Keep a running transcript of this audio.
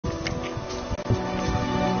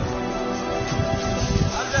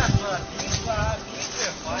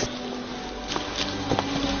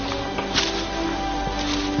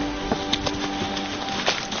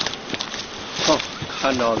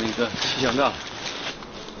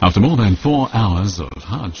After more than 4 hours of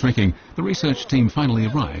hard trekking, the research team finally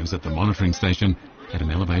arrives at the monitoring station at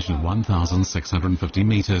an elevation of 1,650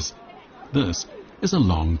 meters. This is a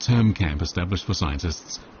long-term camp established for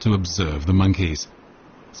scientists to observe the monkeys.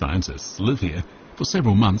 Scientists live here for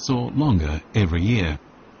several months or longer every year.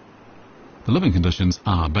 The living conditions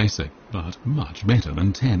are basic, but much better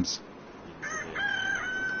than tents.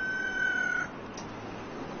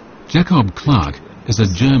 Jakob Clark is a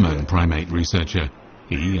German primate researcher.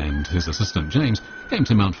 He and his assistant James came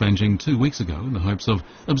to Mount Fanjing 2 weeks ago in the hopes of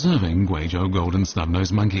observing Guizhou golden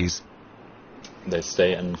snub-nosed monkeys. They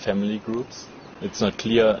stay in family groups. It's not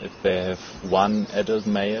clear if they have one adult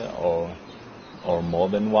male or more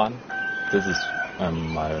than one. This is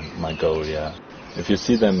my goal, yeah. If you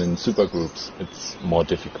see them in supergroups, it's more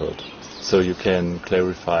difficult. So you can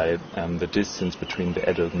clarify the distance between the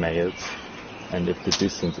adult males, and if the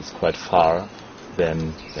distance is quite far,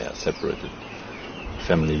 then they are separated.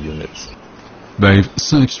 Family units. They've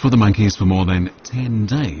searched for the monkeys for more than 10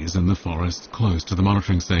 days in the forest close to the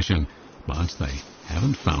monitoring station, but they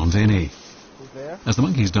haven't found any. As the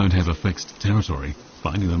monkeys don't have a fixed territory,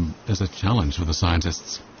 finding them is a challenge for the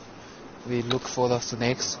scientists. We look for the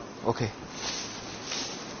snakes. Okay.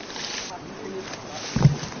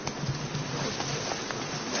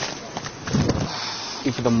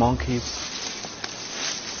 If the monkeys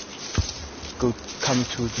come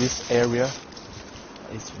to this area,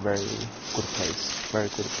 it's very good place. Very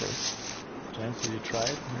good place. James, did you try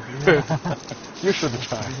it? You should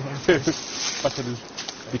try. But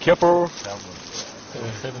be careful.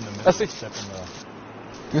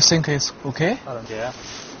 You think it's okay? Yeah.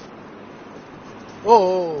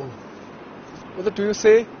 Oh, what do you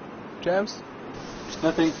say, James?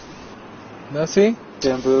 Nothing. Nothing?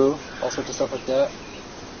 Bamboo, all sorts of stuff like that.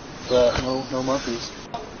 But no monkeys.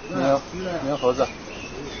 No猴子.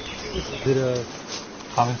 Is it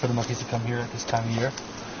common for the monkeys to come here at this time of year?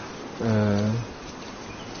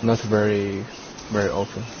 Not very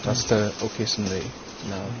often. Just occasionally.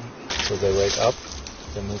 No. So they wake up,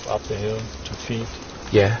 they move up the hill to feed.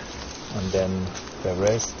 Yeah. And then they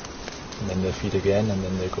rest, and then they feed again, and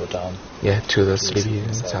then they go down. Yeah, to the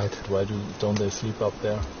sleeping side. Why don't they sleep up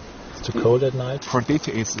there? It's too cold at night?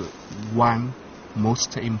 Predator is one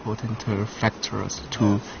most important factors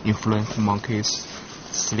to influence monkeys'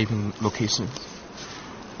 sleeping locations.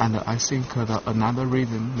 And I think another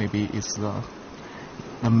reason maybe is the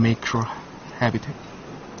micro habitat.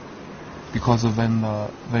 Because when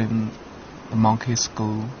the monkeys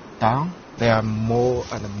go down, there are more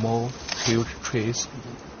and more huge trees.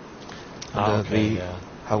 They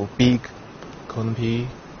have big canopy,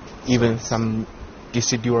 even some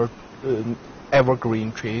decidual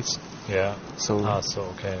evergreen trees. Yeah. So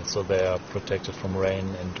So they are protected from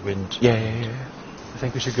rain and wind. Yeah. I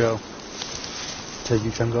think we should go to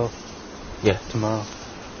Yucheng. Yeah. Tomorrow.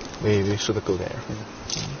 We should go there.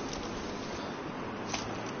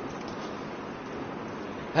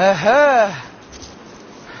哎嘿，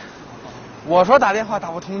我说打电话打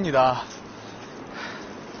不通你的，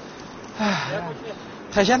哎，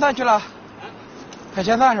太咸蛋去了，太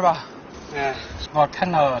咸蛋是吧？哎，我看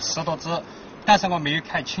了10多只，但是我没有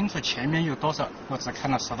看清楚前面有多少，我只看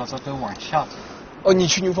了10多只都往下走。哦，你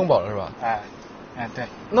去牛风堡了是吧？哎，对。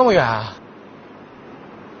那么远啊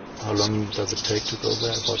How long does it take to go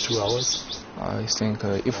there? About 2 hours? I think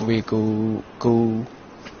if we go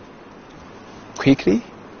quickly,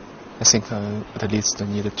 I think at least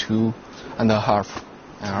need 2.5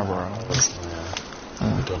 hours.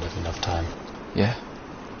 We don't have enough time. Yeah.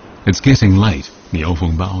 It's getting late.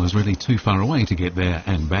 Niufengbao is really too far away to get there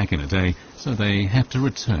and back in a day, so they have to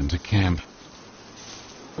return to camp.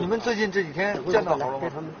 你们最近这几天见到猴了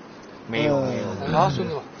吗？没有。啊，孙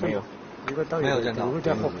子没有。没有见到，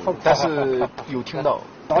但是有听到。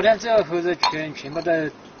昨天这猴子全部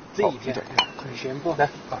在这一片，全部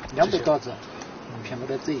200多只，全部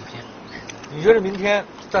在这一片。你觉得明天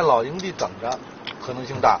在老营地等着可能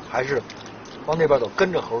性大，还是往那边走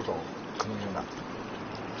跟着猴走可能性大？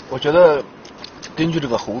我觉得根据这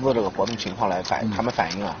个猴子这个活动情况来他们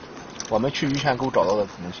反映啊，我们去玉泉沟找到的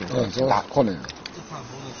可能性挺大。可能。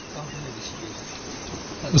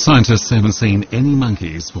 The scientists haven't seen any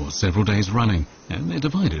monkeys for several days running, and they're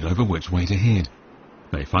divided over which way to head.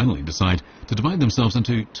 They finally decide to divide themselves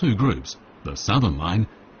into 2 groups, the southern line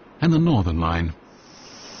and the northern line.